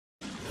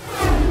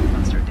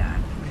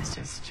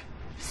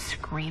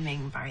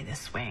screaming by the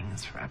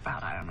swings for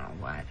about I don't know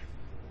what.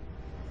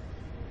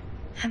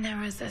 And there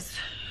was this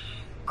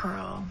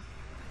girl,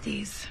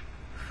 these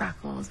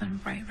freckles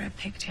and bright red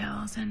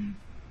pigtails, and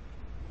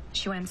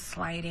she went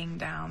sliding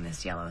down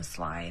this yellow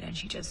slide, and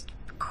she just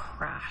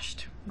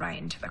crashed right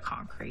into the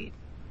concrete.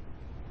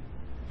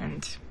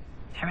 And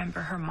I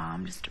remember her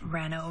mom just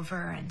ran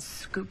over and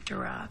scooped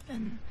her up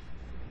and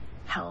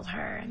held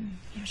her, and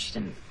she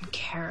didn't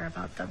care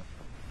about the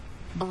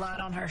blood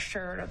on her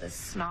shirt or the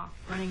snot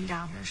running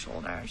down her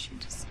shoulder. She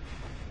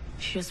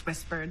just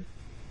whispered,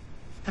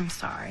 "I'm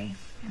sorry,"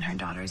 in her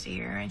daughter's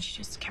ear, and she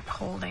just kept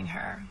holding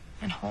her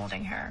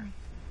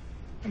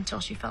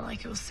until she felt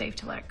like it was safe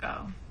to let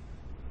go.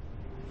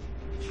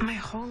 My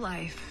whole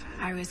life,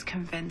 I was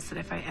convinced that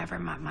if I ever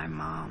met my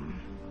mom,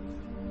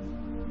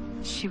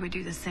 she would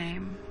do the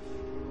same.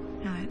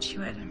 That she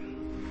would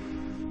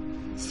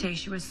say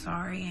she was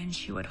sorry and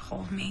she would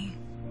hold me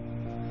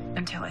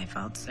until I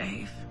felt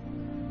safe.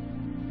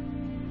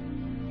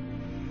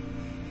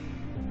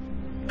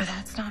 But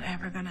that's not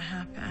ever gonna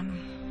happen.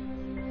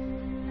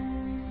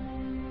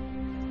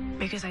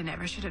 Because I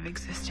never should have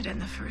existed in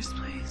the first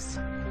place.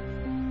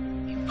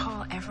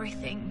 Paul,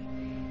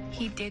 everything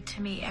he did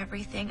to me,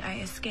 everything I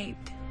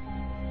escaped.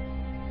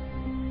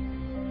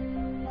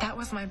 That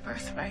was my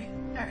birthright,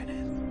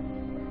 Meredith.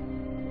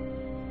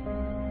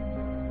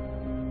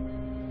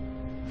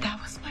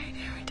 That was my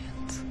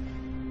inheritance.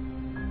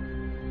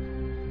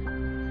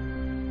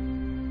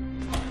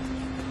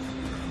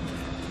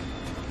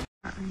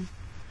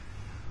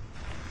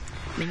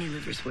 Many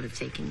livers would have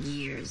taken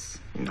years,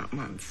 not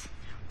months.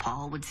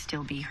 Paul would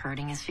still be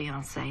hurting his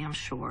fiancée, I'm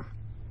sure.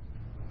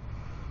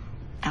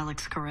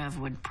 Alex Karev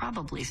would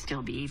probably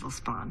still be evil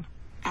spawn.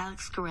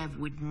 Alex Karev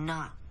would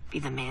not be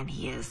the man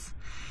he is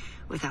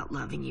without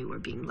loving you or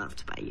being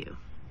loved by you.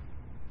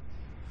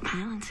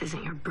 Violence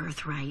isn't your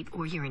birthright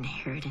or your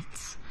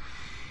inheritance.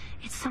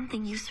 It's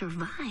something you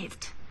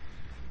survived.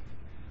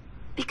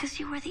 Because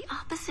you were the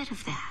opposite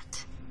of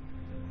that.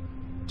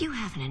 You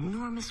have an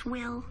enormous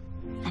will,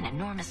 an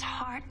enormous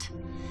heart,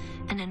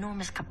 an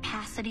enormous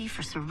capacity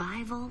for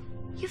survival.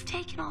 You've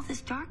taken all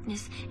this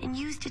darkness and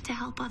used it to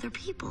help other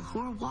people who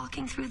are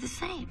walking through the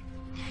same.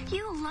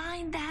 You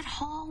lined that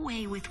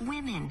hallway with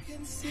women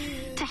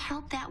to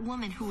help that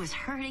woman who was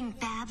hurting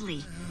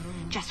badly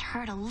just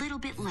hurt a little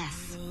bit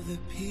less.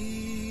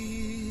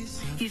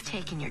 You've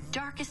taken your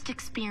darkest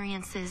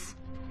experiences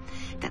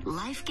that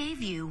life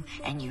gave you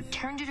and you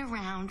turned it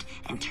around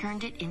and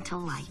turned it into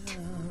light.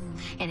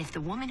 And if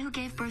the woman who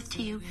gave birth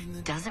to you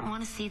doesn't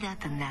want to see that,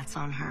 then that's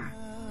on her.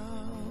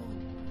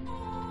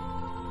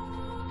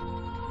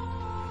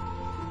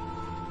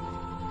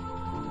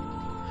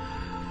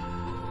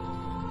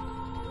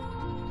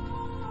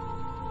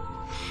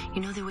 You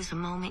know, there was a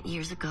moment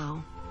years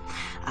ago,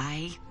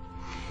 I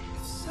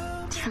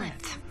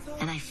slipped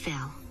and I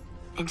fell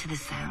into the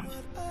sound,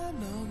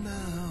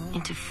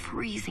 into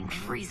freezing,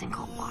 freezing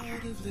cold water.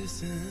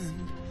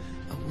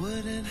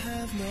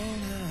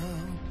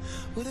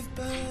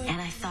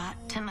 And I thought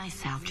to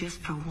myself,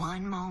 just for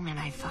one moment,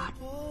 I thought,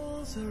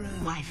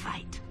 why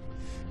fight?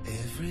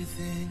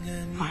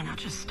 Why not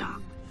just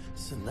stop?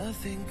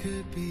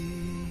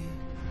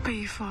 But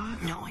you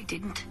fought. No, I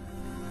didn't.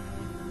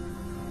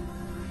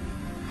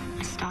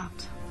 I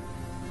stopped.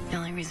 The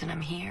only reason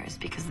I'm here is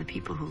because the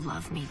people who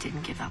love me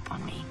didn't give up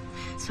on me.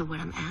 So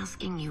what I'm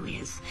asking you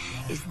is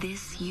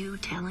this you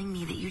telling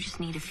me that you just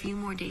need a few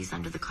more days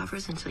under the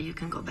covers until you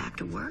can go back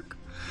to work?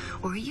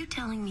 Or are you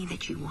telling me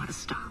that you want to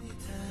stop?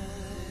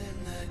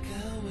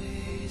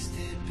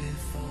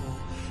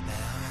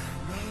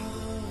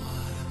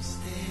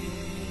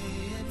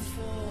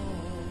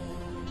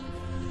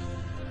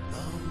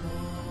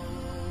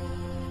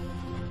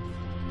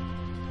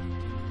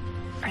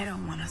 I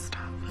don't want to stop.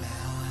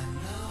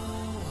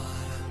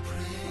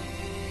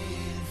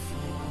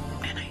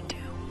 And I do.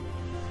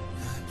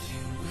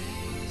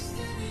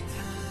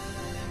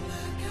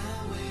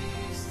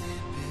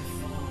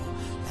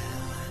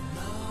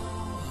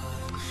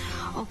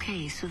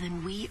 Okay, so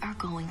then we are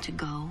going to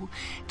go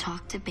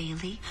talk to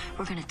Bailey.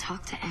 We're going to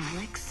talk to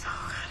Alex.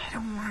 Oh, God, I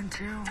don't want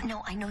to.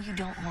 No, I know you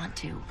don't want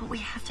to, but we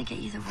have to get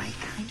you the right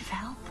kind of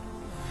help.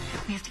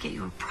 We have to get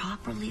you a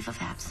proper leave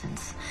of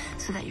absence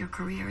so that your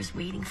career is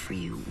waiting for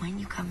you when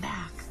you come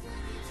back.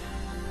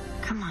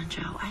 Come on,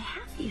 Joe, I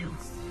have you.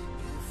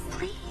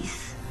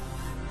 Please.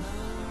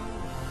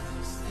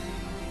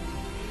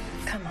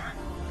 Come on.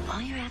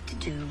 All you have to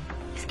do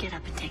is get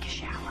up and take a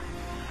shower.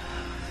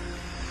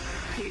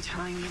 Are you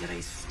telling me that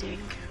I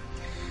stink?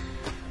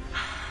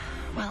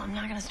 Well, I'm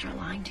not going to start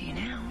lying to you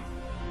now.